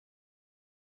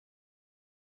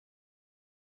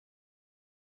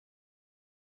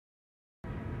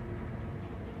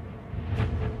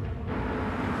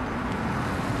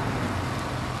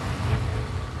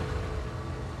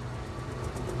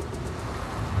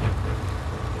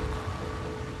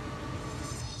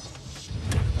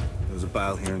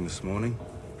bail hearing this morning.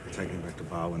 Taking him back to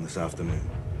Barwon this afternoon.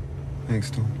 Thanks,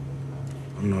 Tom.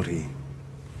 I'm not here.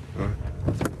 All right.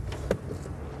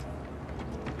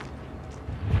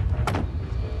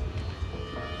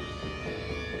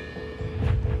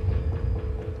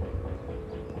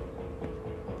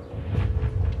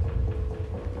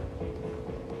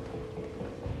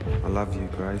 I love you,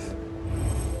 Grace.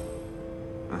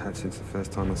 I have since the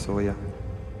first time I saw you.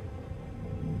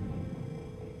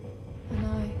 I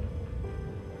know.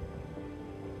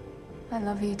 I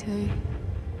love you too.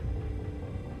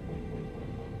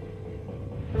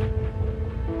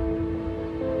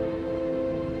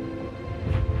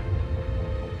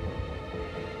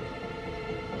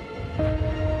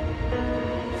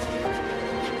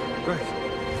 Grace.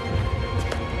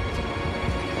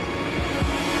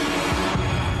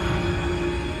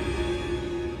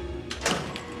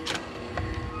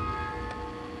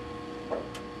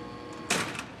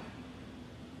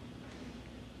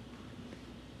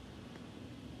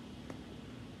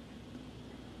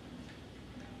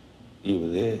 You were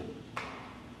there.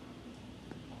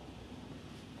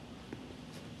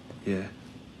 Yeah.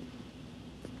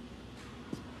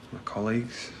 My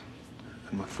colleagues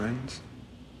and my friends.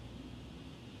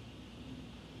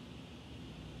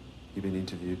 You've been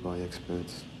interviewed by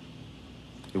experts.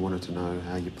 You wanted to know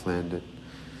how you planned it.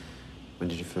 When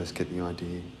did you first get the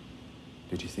idea?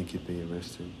 Did you think you'd be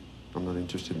arrested? I'm not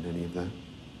interested in any of that.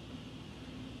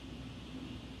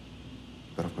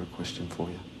 But I've got a question for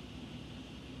you.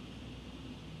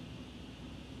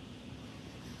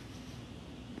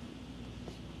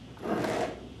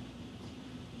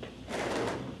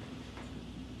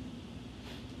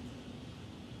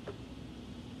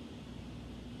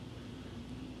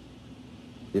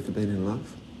 You ever been in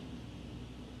love?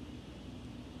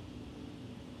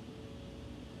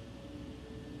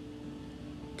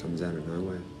 Comes out of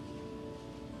nowhere.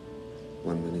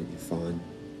 One minute you're fine,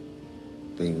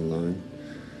 being alone.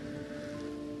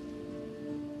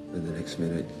 And the next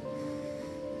minute,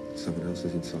 someone else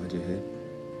is inside your head.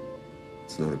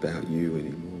 It's not about you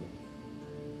anymore.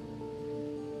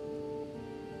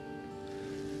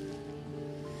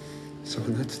 So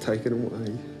when that's taken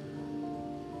away,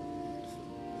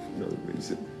 no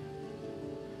reason.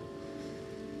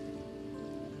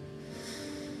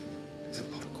 There's a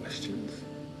lot of questions.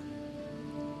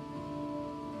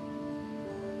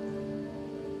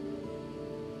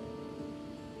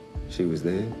 She was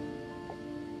there,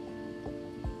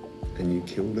 and you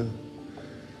killed her.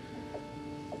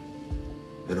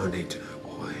 And I need to know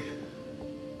why.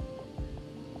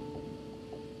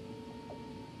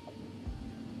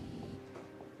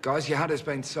 Guys, your hunter's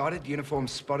been sighted. Uniform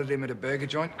spotted him at a burger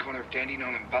joint, corner of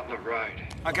Dandenong and Butler Road.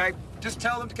 Okay, just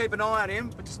tell them to keep an eye on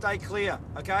him, but to stay clear,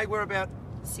 okay? We're about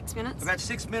 6 minutes. about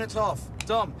 6 minutes off.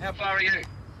 Tom, How far are you?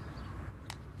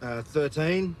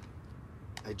 13.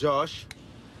 Hey, Josh.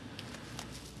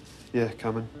 Yeah,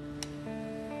 coming.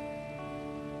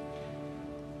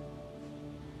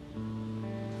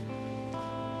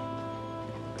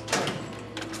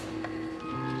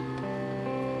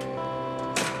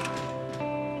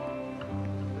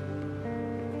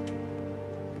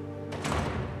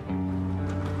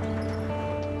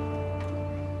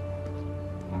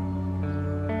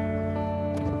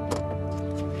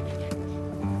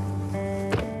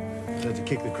 Had to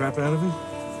kick the crap out of him?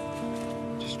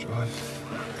 Just drive.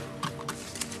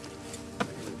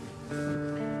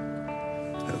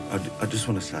 I just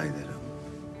want to say that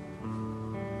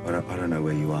I don't know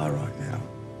where you are right now,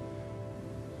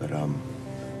 but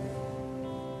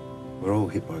we're all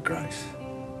hit by grace.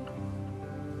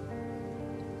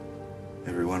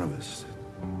 Every one of us,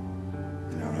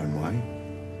 in our own way.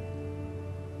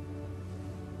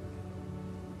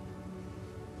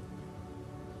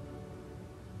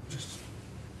 Just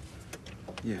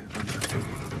Yeah, I know.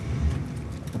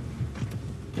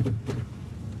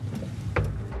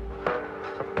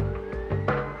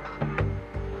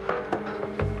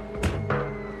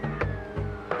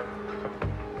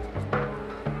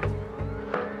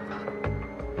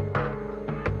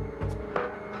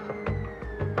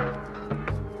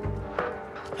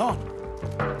 come on.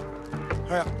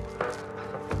 Hurry up.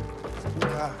 In the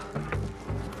car.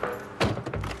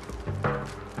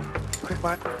 Quick,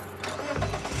 mate.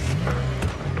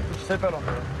 Put your seatbelt on.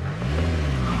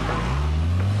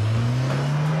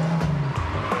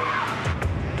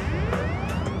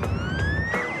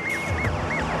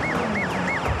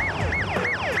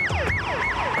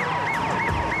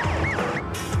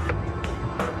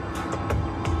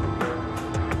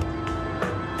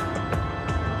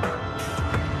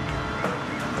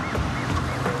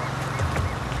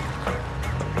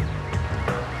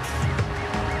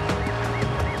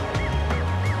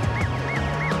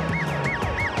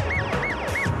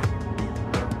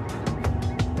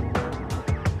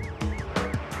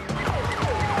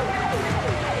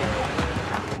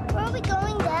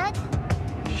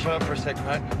 Shut up for a sec,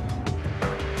 mate.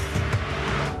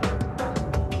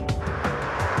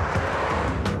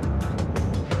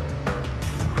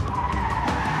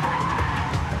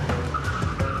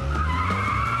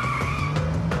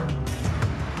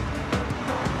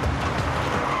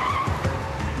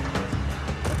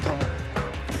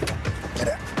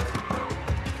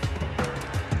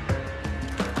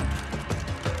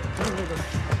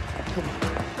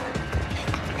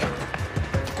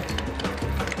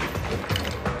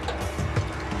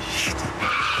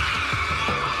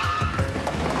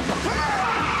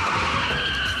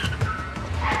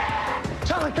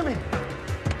 Charlie, come here.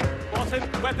 Lawson,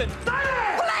 weapon. Stay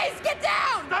there! Police, get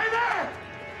down! Stay there!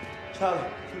 Charlie,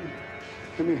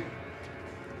 come here.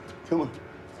 Come on.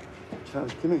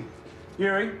 Charlie, come here.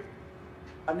 Yuri,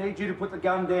 I need you to put the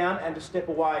gun down and to step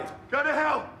away. Go to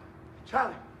hell!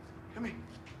 Charlie, come here.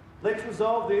 Let's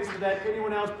resolve this without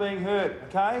anyone else being hurt,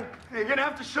 okay? You're gonna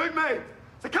have to shoot me.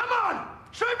 So come on!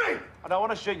 Shoot me! I don't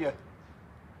want to shoot you.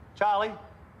 Charlie,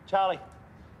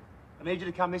 I need you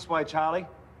to come this way, Charlie.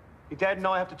 Your dad and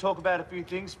I have to talk about a few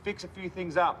things, fix a few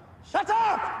things up. Shut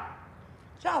up!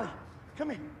 Charlie,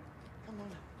 come here. Come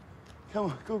on. Come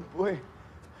on, good boy.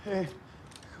 Hey,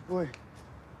 good boy.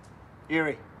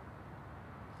 Yuri,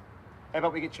 how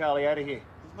about we get Charlie out of here?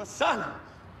 He's my son.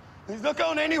 He's not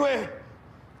going anywhere.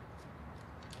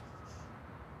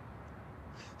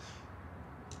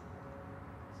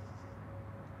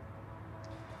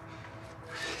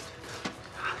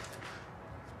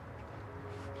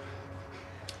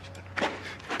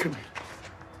 Come here.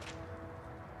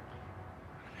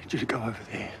 I need you to go over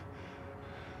there.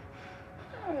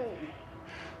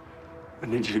 I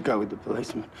need you to go with the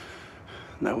policeman.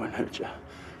 No one hurt you.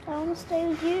 I want to stay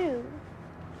with you.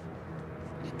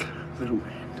 Little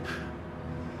man.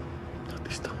 Not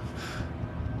this time.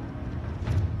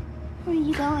 Where are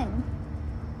you going?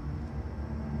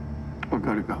 I've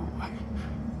got to go away.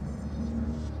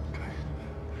 Okay?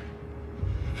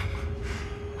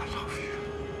 I love you.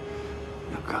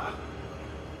 Now go.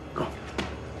 Go.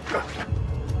 Go.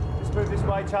 Let's move this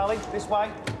way, Charlie. This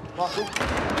way. Michael.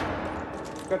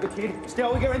 Grab the kid.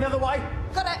 Stella, we go another way.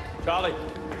 Got it. Charlie.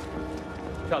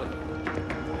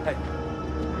 Hey.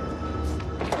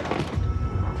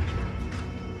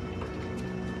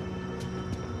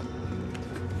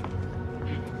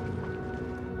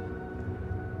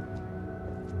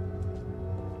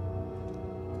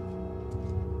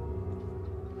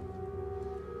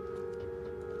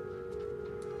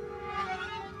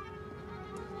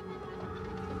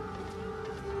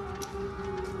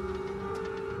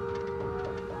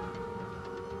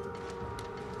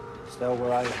 Stella,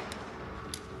 where are you?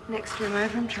 Next room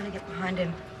over, I'm trying to get behind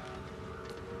him.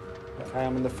 Okay,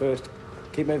 I'm in the first.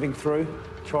 Keep moving through.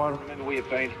 Try and remember where you've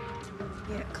been.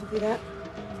 Yeah, copy that.